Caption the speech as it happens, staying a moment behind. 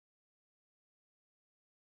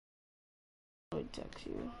text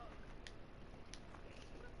you.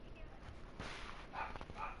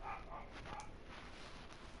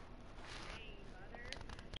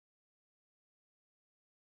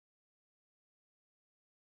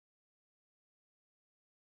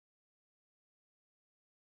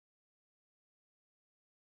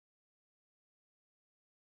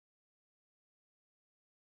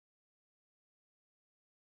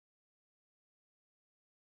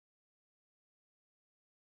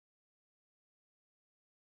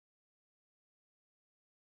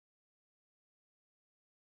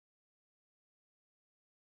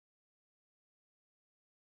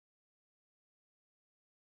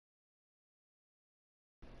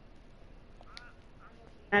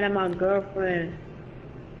 And my girlfriend.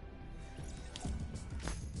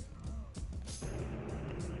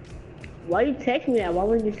 Why you text me that? Why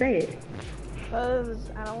wouldn't you say it? Cause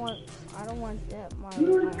I don't want that.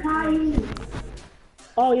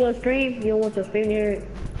 Oh, your stream? You don't want your stream here?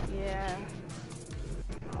 Yeah.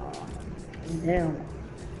 Damn.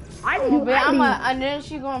 And then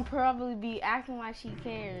she gonna probably be acting like she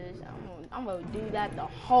cares. I'm gonna do that the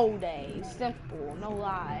whole day. Simple, no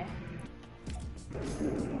lie.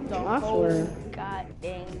 The whole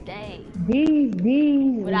goddamn day.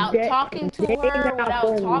 Without talking to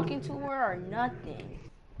her or nothing.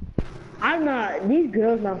 These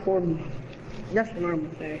girls not for me. That's what I'm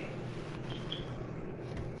gonna say.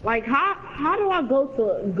 Like, how do I go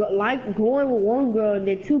going with one girl and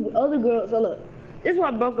then two other girls? So look, this is why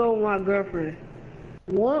I broke up with my girlfriend.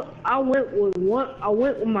 I went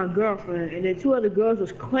with my girlfriend, and then two other girls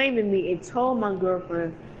was claiming me and told my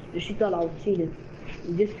girlfriend that she thought I was cheating,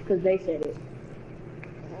 just because they said it.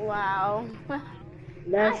 Wow.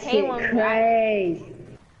 That's shit crazy.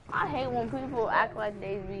 I hate when people act like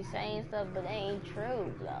they be saying stuff, but they ain't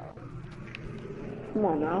true, though. Come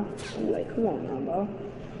on now. Come on now, bro.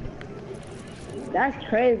 That's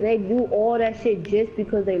crazy. They do all that shit just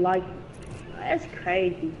because they like you. That's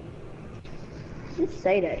crazy. Just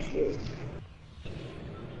say that shit.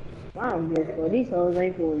 I don't give a fuck. These hoes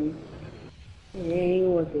ain't for you. It ain't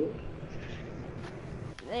worth it.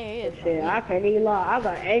 There is. Shit, I can't even lie. I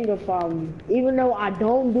got anger problems. Even though I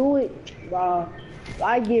don't do it, bro. If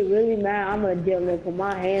I get really mad, I'm gonna definitely put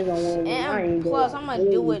my hands on one of them. And plus, I'm gonna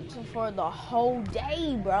do it for the whole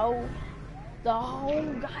day, bro. The whole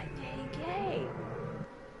goddamn day.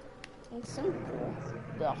 It's simple.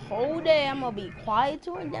 The whole day, I'm gonna be quiet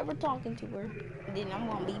to her, never talking to her. And then I'm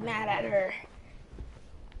gonna be mad at her.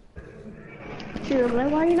 She was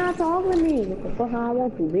like, why you not talking to me? What the fuck I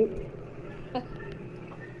want to, bitch?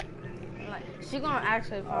 Like, she gonna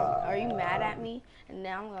actually probably, are you mad at me? And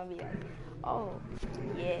then I'm gonna be like, oh,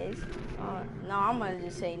 yes. No, I'm gonna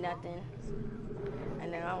just say nothing.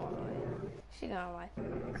 And then I'm gonna she gonna like,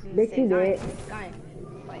 bitch, you did.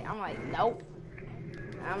 Like, I'm like, nope.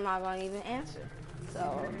 I'm not gonna even answer.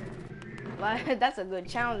 So, like, that's a good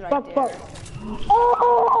challenge right there. Fuck.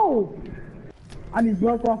 Oh! I just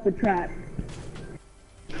broke off the trap.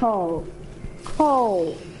 Cold.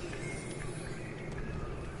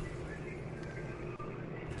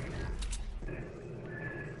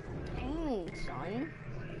 Dang, son.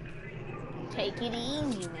 Take it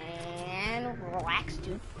easy, man. Relax,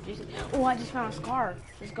 dude. Oh, I just found a scar.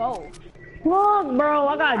 Let's go. Fuck, bro.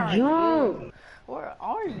 I got jumped. Where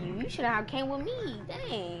are you? You should have came with me.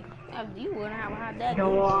 Dang. You wouldn't have had that.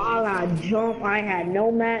 No, I got jumped. I had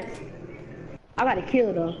no mats. I got a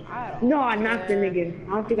kill though. No, I knocked the nigga. I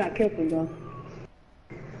don't think I killed him though.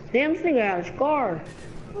 Damn, this nigga had a scar.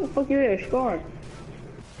 How the fuck you had a scar?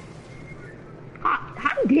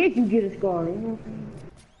 How did you get a scar? You know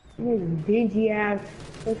what I'm saying? This dingy ass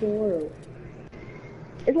fucking world.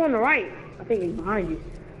 It's on the right. I think it's behind you.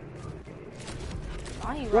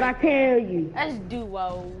 What I tell you? That's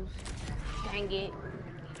duos. Dang it.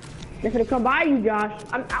 They're gonna come by you, Josh.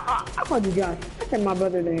 I called you Josh. I said my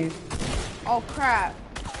brother name. Oh crap.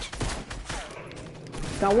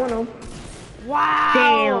 Got one of them. Wow.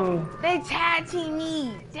 Damn. They tag team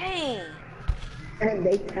me. Dang. And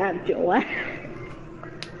they tapped your ass.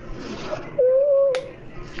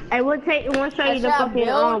 Hey, we'll show you the fucking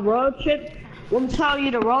road trip. We'll tell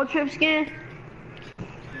you the road trip skin.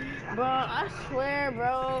 Bro, I swear,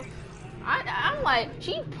 bro. I'm like,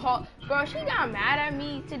 she got mad at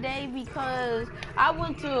me today because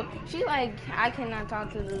she like, I cannot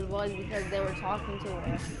talk to this boys because they were talking to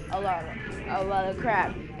her a lot of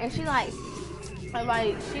crap. And she was like,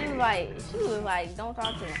 don't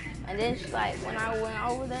talk to him. And then she like, when I went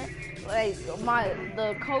over there, like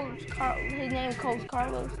the coach, his name Coach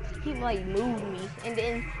Carlos. keep like moving me, and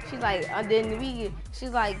then she's like,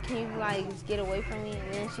 she's like, can you like just get away from me?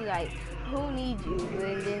 And then she like, who needs you?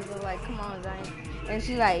 And then they're like, come on, Zion. And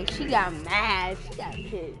she got mad, she got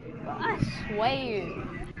pissed. Bro, I swear,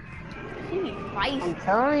 she be feisty. I'm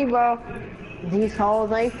telling you, bro. These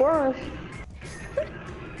hoes ain't for us.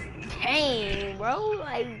 Dang, bro,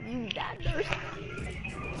 like you that thirsty.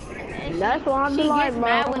 And that's what I'm like, bro. She gets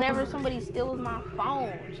mad whenever somebody steals my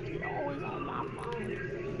phone. She's always on my phone.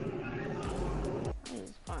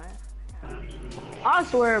 It's fine. I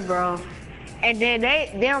swear, bro. And then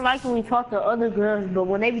they don't like when we talk to other girls, but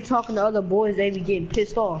when they be talking to other boys, they be getting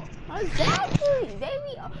pissed off. Exactly. They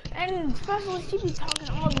be, and especially she be talking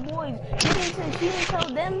to all the boys. She didn't tell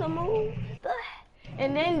them to move.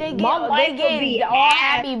 And then they get all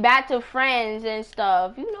happy back to friends and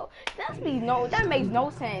stuff. You know, that makes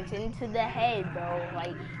no sense into the head, bro.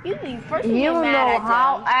 Like you first you get mad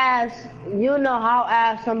at them. You know how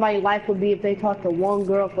ass somebody's life would be if they talk to one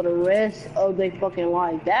girl for the rest of their fucking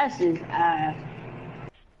life. That's just ass.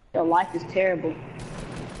 Their life is terrible.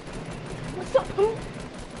 What's up?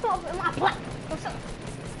 What's up in my butt? What's up?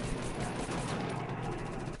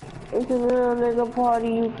 It's a real nigga party,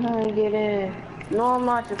 you can't get in. No, I'm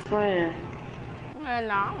not your friend. Nah, I'm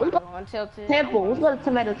not going to Temple. Let's go to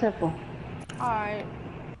Tomato Temple. Alright.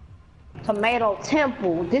 Tomato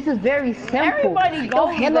Temple. This is very simple. Everybody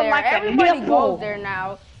goes there. Like everybody goes there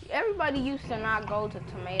now. Everybody used to not go to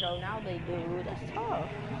Tomato. Now they do. That's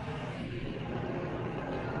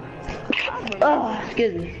tough.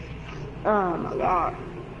 Excuse me. Oh my god.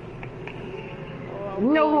 You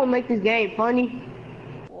know who will make this game funny?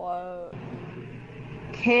 What?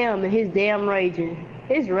 Cam and his damn raging.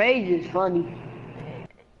 His rage is funny.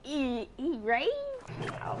 He rage?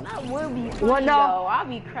 Oh, that would be funny though. I'll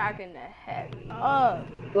be cracking the heck up.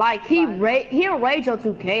 Like he'll rage on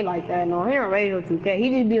 2K like that. No, he don't rage on 2K.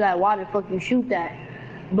 He just be like, why the fuck you shoot that?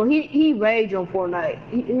 But he rage on Fortnite.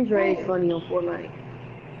 His rage funny on Fortnite.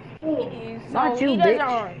 Not you,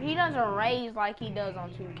 bitch. He doesn't rage like he does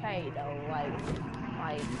on 2K though.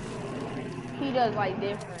 Like he does like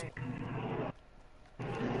different.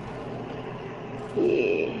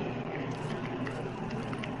 Yeah.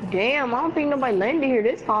 Damn, I don't think nobody landed here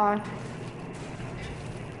this time.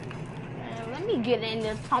 Man, let me get in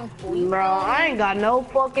the temple. Bro, I ain't got no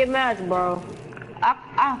fucking match, bro.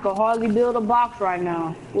 I could hardly build a box right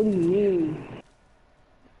now. What do you mean?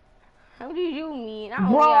 How do you mean?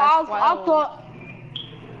 Bro, I thought.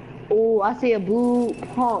 Oh, I see a blue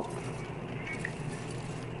pump.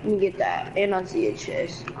 Let me get that. And I see a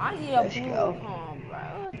chest. I need a blue pump, bro.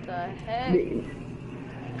 What the heck?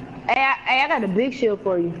 Hey, I got a big shield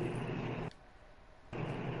for you.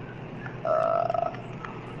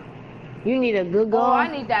 You need a good gun? Oh, I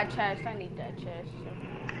need that chest.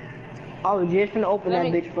 I was just gonna open that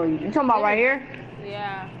bitch for you. You talking about right here?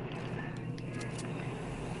 Yeah.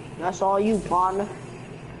 That's all you, partner.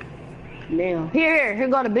 Damn. Here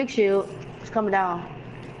go the big shield. It's coming down.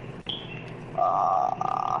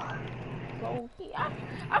 I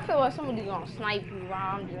feel like somebody's gonna snipe you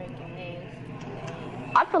while I'm drinking this.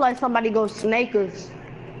 I feel like somebody go snake us.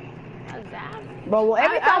 Exactly. Bro,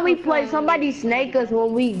 every time we play, somebody snake us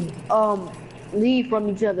when we leave from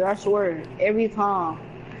each other. I swear, every time.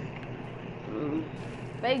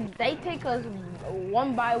 They take us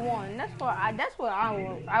one by one. That's what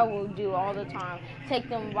I will do all the time. Take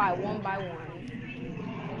them by one.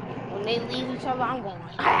 When they leave each other, I'm going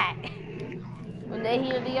ah. When they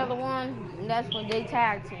hear the other one, that's when they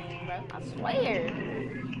tag team, bro. I swear.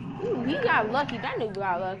 Ooh, he got lucky. That nigga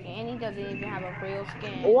got lucky, and he doesn't even have a real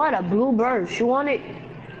skin. What a blue bird. You want it?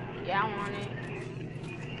 Yeah, I want it.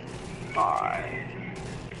 Alright.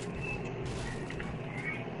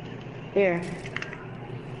 Here.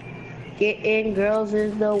 Getting girls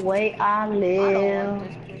is the way I live. I don't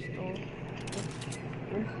want this pistol.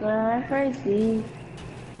 It's not crazy.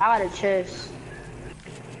 I got a chest.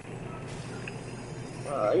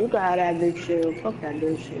 You can have that big shield. Fuck that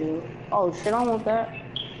big shield. Oh shit, I want that.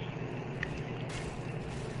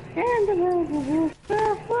 I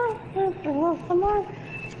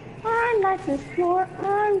like to explore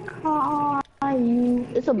on Caillou.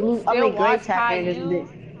 It's a blue. I mean, great tap in this bitch.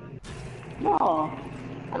 No,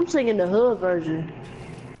 I'm singing the hood version.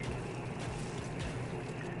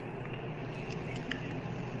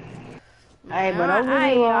 Hey, but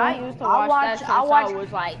I used to watch that since I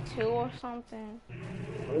was like 2 or something.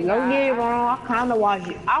 Don't get it wrong, I kinda watch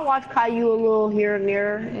it. I watch Caillou a little here and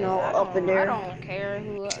there, you know, up and there. I don't care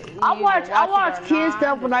who. I watch kid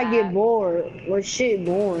stuff when I get bored. When shit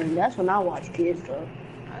boring, that's when I watch kid stuff.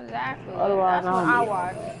 Exactly. Otherwise, That's I what don't I be.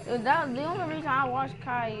 watched. The only reason I watched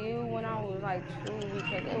Caillou when I was like 2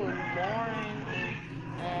 because it was boring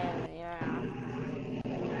and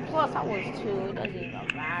yeah. Plus I was 2. It doesn't even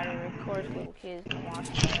matter. Of course, little kids can watch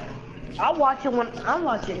that. I watch it when I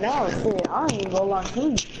watch it now. And shit, I don't even go like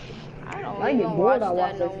me. I don't I get even bored. watch I that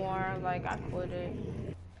watch no it. more. Like I quit it.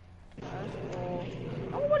 That's cool.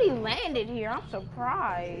 Nobody landed here. I'm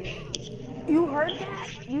surprised. You heard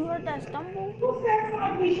that? You heard that stumble? Who said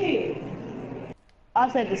smoky shit? I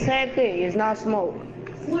said the same thing. It's not smoke.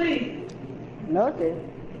 Sweet.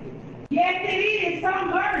 Nothing. Yes, it is.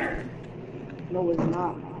 Some burner. No, it's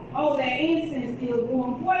not. Oh, that incense still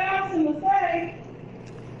going. What else in the say?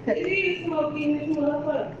 It is smoky in this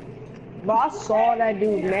motherfucker. But I saw that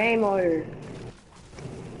dude's name on here.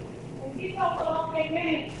 And get off the long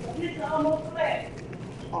man. This is almost flat.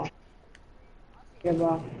 Oh, yeah,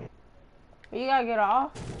 bro. You gotta get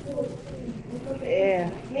off. Yeah.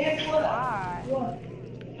 Guess what? Why? What?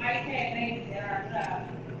 I can't make it outside.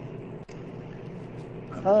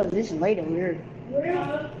 Cause it's late over here.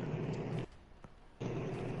 Really?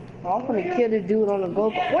 I'm gonna kill this dude on the go.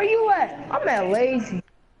 Where you at? I'm at Lazy.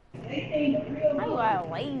 They think the real How you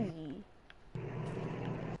at lazy?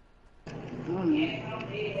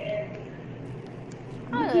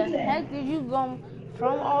 How the heck did you go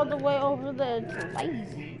from all the way over there to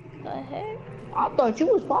lazy? The heck? I thought you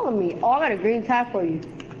was following me. Oh, I got a green tag for you.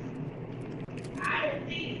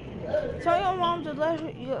 Tell your mom to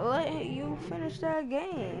let you finish that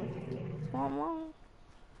game. Come on.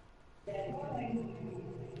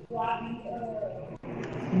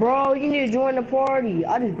 Bro, you need to join the party.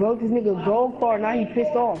 I just broke this nigga gold card. Now he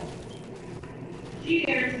pissed off. She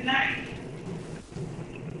there tonight.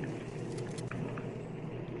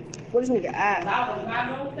 What this nigga ass? I was not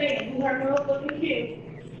gonna say who her motherfucking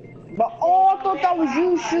kid. But oh, I thought that was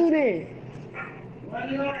you shooting.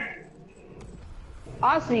 Running around.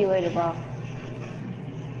 I'll see you later, bro.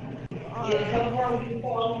 Yeah, tell her what you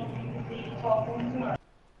call them.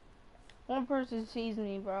 One person sees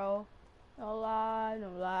me, bro. No lie, no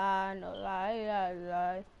lie, no lie, lie,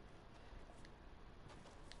 lie.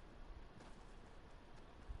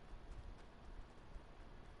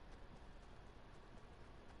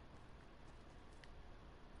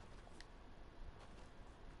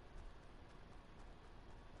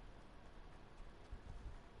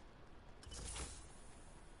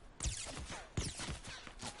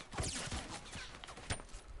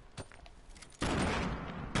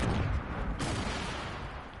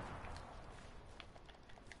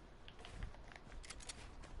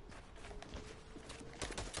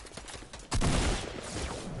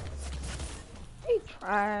 He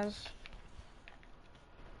tries.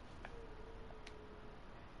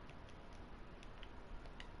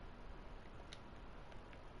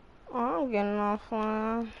 Oh, I'm getting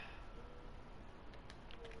offline.